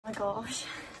my gosh,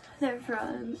 they're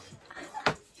from...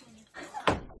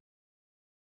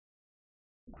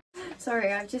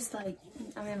 Sorry, I'm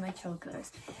in my chill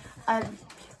clothes.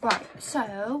 Right,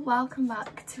 so welcome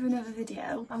back to another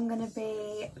video. I'm gonna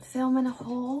be filming a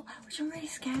haul, which I'm really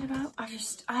scared about.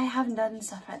 I haven't done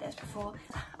stuff like this before.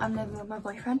 I'm living with my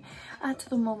boyfriend at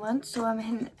the moment, so I'm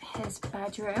in his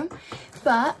bedroom.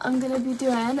 But I'm gonna be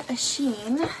doing a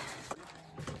Shein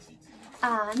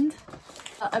and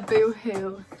a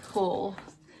Boohoo haul.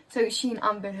 So Shein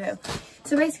and Boohoo.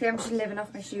 So basically I'm just living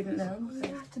off my student loan. I'm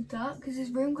gonna have to duck because his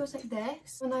room goes like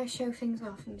this. When I show things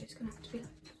off, I'm just gonna have to be like...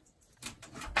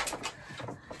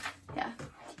 Yeah,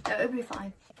 it'll be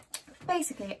fine.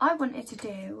 Basically, I wanted to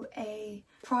do a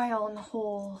try on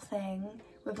haul thing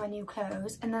with my new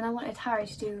clothes, and then I wanted Harry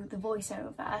to do the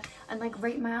voiceover and like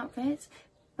rate my outfits,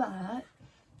 but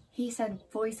he said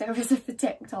voiceovers are for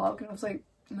TikTok, and I was like,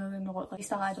 no they're not. Like, he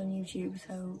started on YouTube,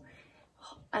 so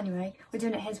anyway, we're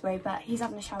doing it his way, but he's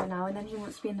having a shower now and then he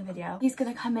wants to be in the video. He's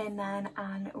gonna come in then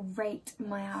and rate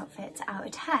my outfits out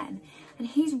of 10, and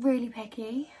he's really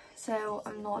picky, so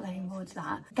I'm not looking forward to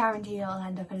that. Guaranteed I'll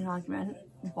end up in an argument.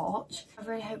 Watch. I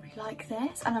really hope you like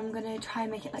this, and I'm gonna try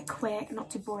and make it like quick,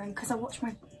 not too boring, because I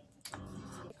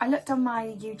looked on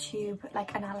my YouTube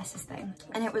like analysis thing,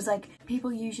 and it was like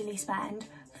people usually spend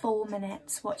 4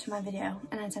 minutes watching my video,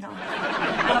 and I don't know.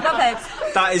 I'm a bothered.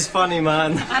 That is funny,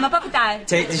 man. I'm a bothered though.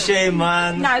 Take the shame,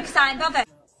 man. No, because I ain't bothered.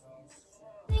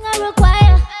 I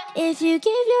require if you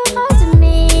give your heart to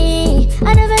me,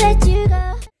 I never let you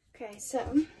go. Okay,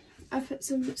 so I put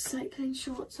some cycling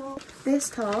shorts on. This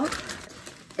top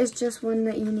is just one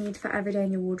that you need for every day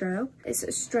in your wardrobe. It's a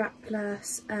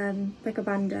strapless, like a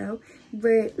bandeau.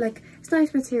 Really, like, it's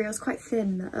nice material. It's quite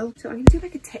thin though. So I'm gonna do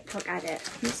like a TikTok edit.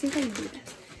 Let me see if I can do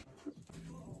this.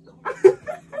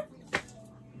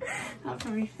 That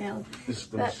probably failed.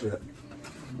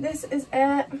 This is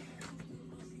it.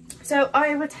 So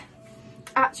I would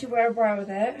actually wear a bra with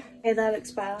it. Okay, that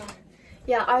looks better.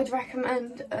 Yeah, I'd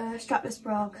recommend a strapless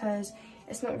bra because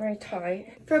it's not very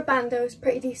tight. For a bandeau, it's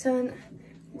pretty decent.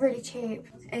 Really cheap.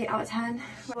 8 out of 10.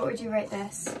 What would you rate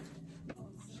this?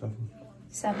 7.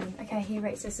 7. Okay, he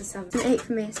rates this a 7. An 8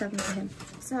 for me, a 7 for him.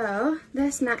 So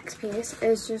this next piece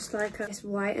is just like it's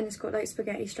white and it's got like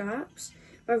spaghetti straps.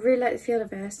 But I really like the feel of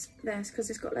this because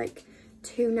it's got like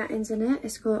 2 nettings in it.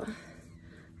 It's got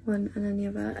one and then the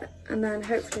other, and then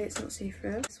hopefully it's not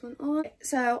see-through. This one on.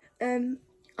 So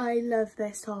I love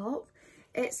this top.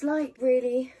 It's like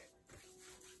really,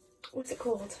 what's it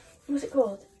called?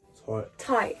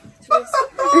 Tight.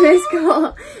 And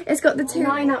it's got the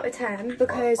 9 out of 10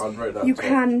 because you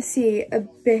can see a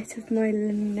bit of my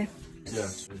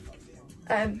nips.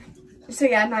 Yeah. So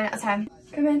yeah, 9 out of 10.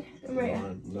 Come in and rate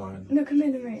it. 9. No, come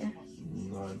in and rate it.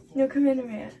 9. No, come in and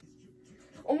rate it.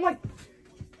 Oh my.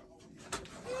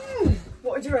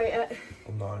 What would you rate it?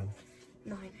 9.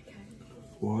 9. Okay.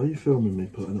 Why are you filming me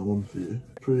putting it on for you?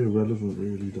 Pretty irrelevant,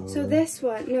 really, darling. So this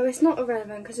one, no, it's not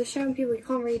irrelevant because it's showing people you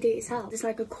can't really do it yourself. It's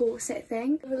like a corset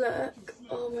thing. Have a look.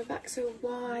 Oh, my back's so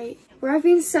white. Where I've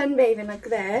been sunbathing like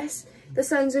this, the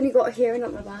sun's only got here and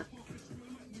not my back.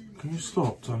 Can you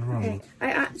stop? Turn around. Okay.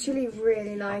 I actually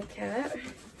really like it.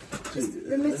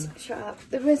 Shut up.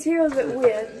 The material's a bit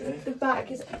weird. The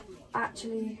back is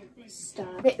actually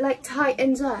stuck. It like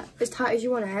tightens up as tight as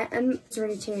you want it, and it's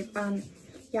really cheap. And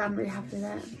yeah, I'm really happy with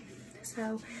it.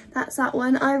 So that's that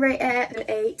one. I rate it an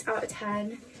 8 out of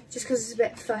 10 just because it's a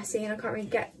bit fussy and I can't really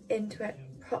get into it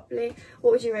properly.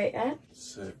 What would you rate it?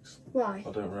 6. Why?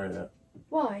 I don't rate it.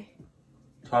 Why?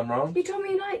 Time round? You told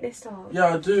me you like this top.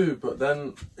 Yeah, I do, but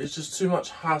then it's just too much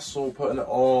hassle putting it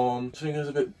on. I think it's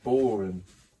a bit boring.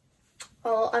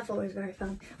 Oh, I thought it was very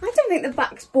fun. I don't think the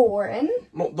back's boring.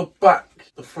 Not the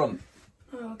back, the front.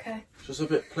 Oh, okay. It's just a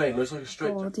bit plain. It looks like a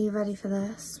straight. Oh, are you ready for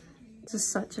this? Just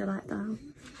such a letdown.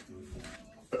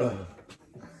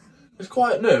 It's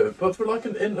quite new, but for like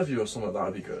an interview or something like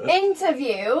that would be good.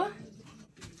 Interview?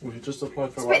 We could just apply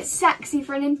for It's a bit sexy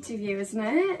for an interview, isn't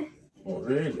it? Not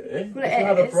really. Well, if you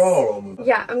had a bra on with it.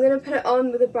 Yeah, I'm going to put it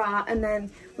on with a bra and then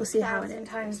we'll see how it is. 10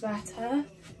 times better.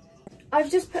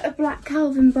 I've just put a black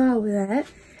Calvin bra with it,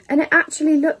 and it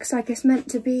actually looks like it's meant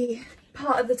to be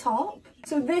part of the top.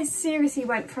 So this seriously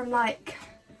went from like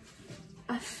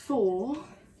a 4.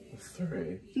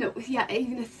 3? No, yeah,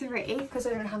 even a 3 because I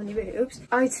don't have any boobs.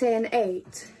 I'd say an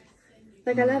 8.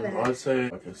 Like I love it. I'd say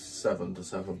like a 7 to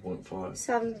 7.5.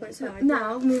 7.5.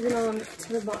 Now moving on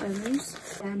to the bottoms.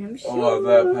 Denim shorts. Oh,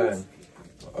 they're pen.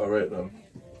 I rate them.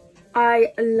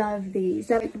 I love these.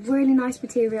 They're like really nice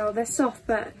material. They're soft,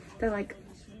 but they're like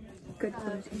good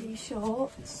quality. These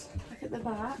shorts. Look at the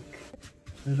back.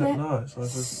 They look nice.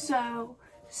 So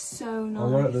So nice. I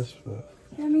like this bit.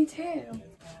 Yeah, me too.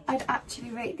 I'd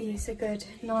actually rate these a good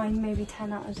 9, maybe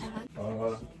 10 out of 10.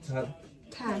 10.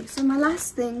 10. So my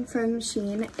last thing from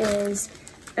Shein is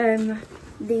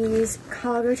these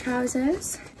cargo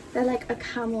trousers. They're like a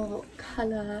camel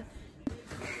colour.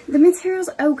 The material's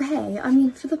okay. I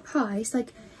mean, for the price,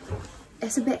 like,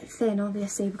 it's a bit thin,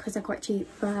 obviously, because they're quite cheap,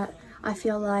 but I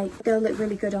feel like they'll look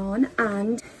really good on,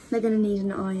 and they're going to need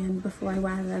an iron before I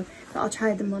wear them. But I'll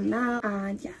try them on now,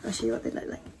 and yeah, I'll show you what they look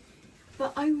like.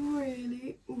 But I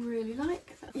really, really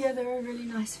like them. Yeah, they're a really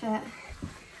nice fit.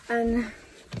 And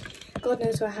God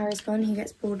knows where Harry's gone. He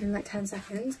gets bored in like 10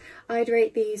 seconds. I'd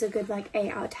rate these a good like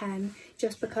 8 out of 10,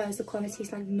 just because the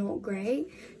quality's like not great.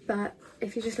 But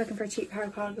if you're just looking for a cheap pair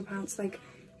of cargo pants, like,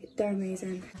 they're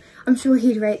amazing. I'm sure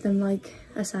he'd rate them like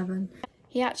a 7.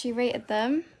 He actually rated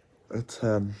them A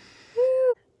 10.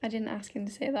 I didn't ask him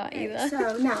to say that either.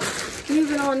 So now,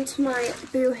 moving on to my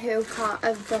boohoo part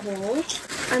of the haul.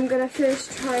 I'm gonna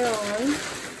first try on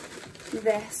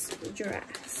this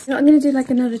dress. So I'm gonna do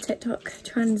like another TikTok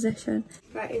transition.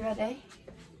 Right, you ready?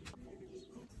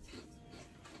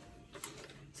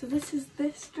 So this is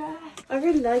this dress. I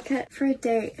really like it for a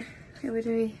date. It would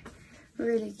be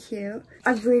really cute.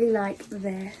 I really like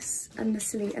this and the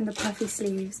sleeve and the puffy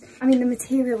sleeves. I mean, the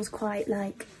material's quite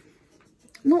like,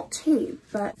 not cheap,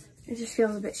 but it just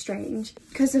feels a bit strange.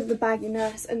 Because of the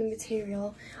bagginess and the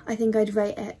material, I think I'd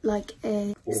rate it like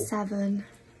a 7.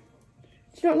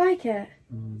 Do you not like it?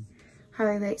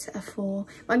 Harry rates it a 4.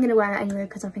 But I'm going to wear it anyway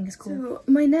because I think it's cool. So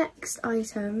my next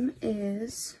item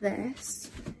is this.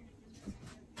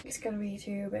 It's going to be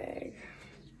too big.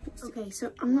 Okay,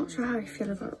 so I'm not sure how I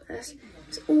feel about this.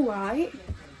 It's alright.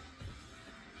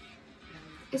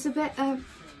 It's a bit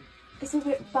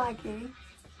baggy,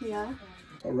 yeah.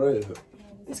 I rated it.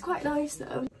 It's quite nice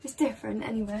though. It's different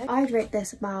anyway. I'd rate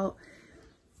this about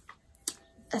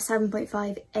a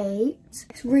 7.5, 8.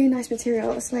 It's really nice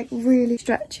material. It's like really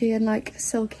stretchy and like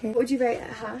silky. What would you rate it,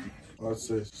 huh? I'd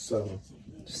say 7.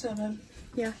 7.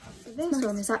 Yeah. This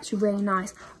one is actually really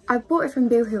nice. I bought it from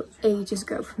Boohoo ages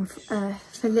ago for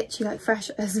literally like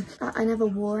freshers. I never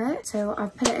wore it, so I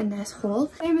put it in this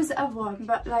haul. Same as the other one,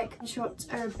 but like shorts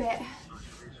are a bit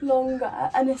longer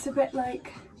and it's a bit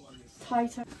like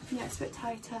tighter. Yeah, it's a bit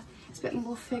tighter. It's a bit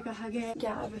more figure hugging.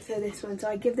 Yeah, I prefer this one, so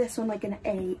I give this one like an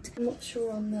 8. I'm not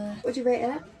sure on the... Would you rate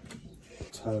it?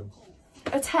 10.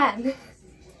 A 10?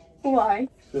 Why?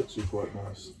 Fits you quite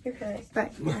nice. Okay.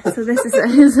 Right, so this is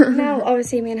it. Now,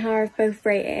 obviously, me and Harry have both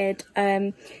rated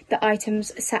the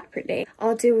items separately.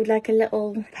 I'll do like a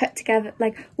little put together,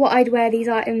 like what I'd wear these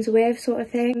items with sort of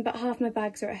thing. But half my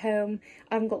bags are at home.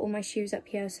 I haven't got all my shoes up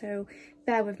here, so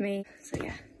bear with me. So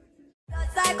yeah.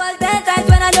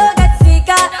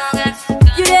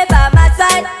 You live by my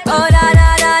side, oh na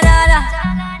na na na na.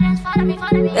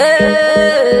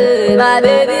 Hey, my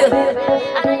baby,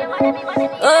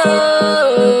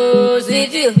 oh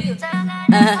sweet you.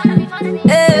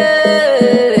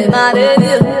 Hey, my baby,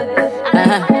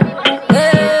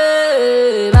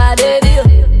 hey, my baby.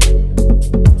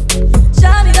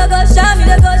 Show me the go, show me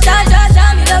the go, show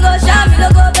me the go, show me the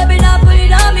go, baby, now put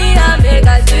it on me and make I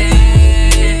see.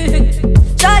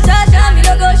 Show me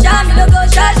the go, show me the go,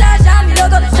 show me the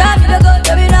go, show me the go,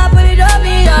 baby, now put it on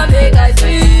me and make I see.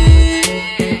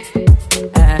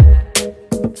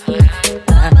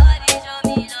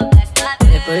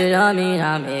 Put it on me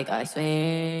now, make I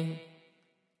swing.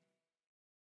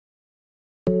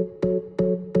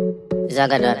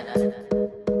 Zagadot.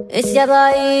 It's your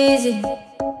boy Easy.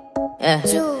 Yeah.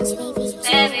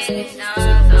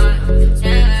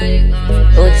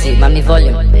 Uzi, mommy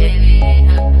volume.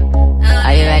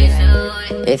 Are you ready?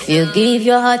 If you give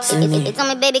your heart to me. It's on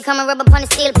me, baby, come and rub upon the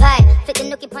steel pipe. Fit the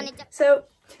nookie upon the... So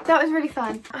that was really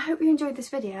fun. I hope you enjoyed this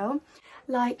video.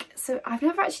 So I've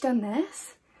never actually done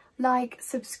this. Like,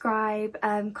 subscribe,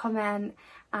 comment,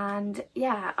 and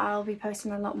yeah, I'll be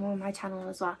posting a lot more on my channel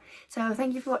as well. So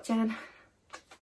thank you for watching.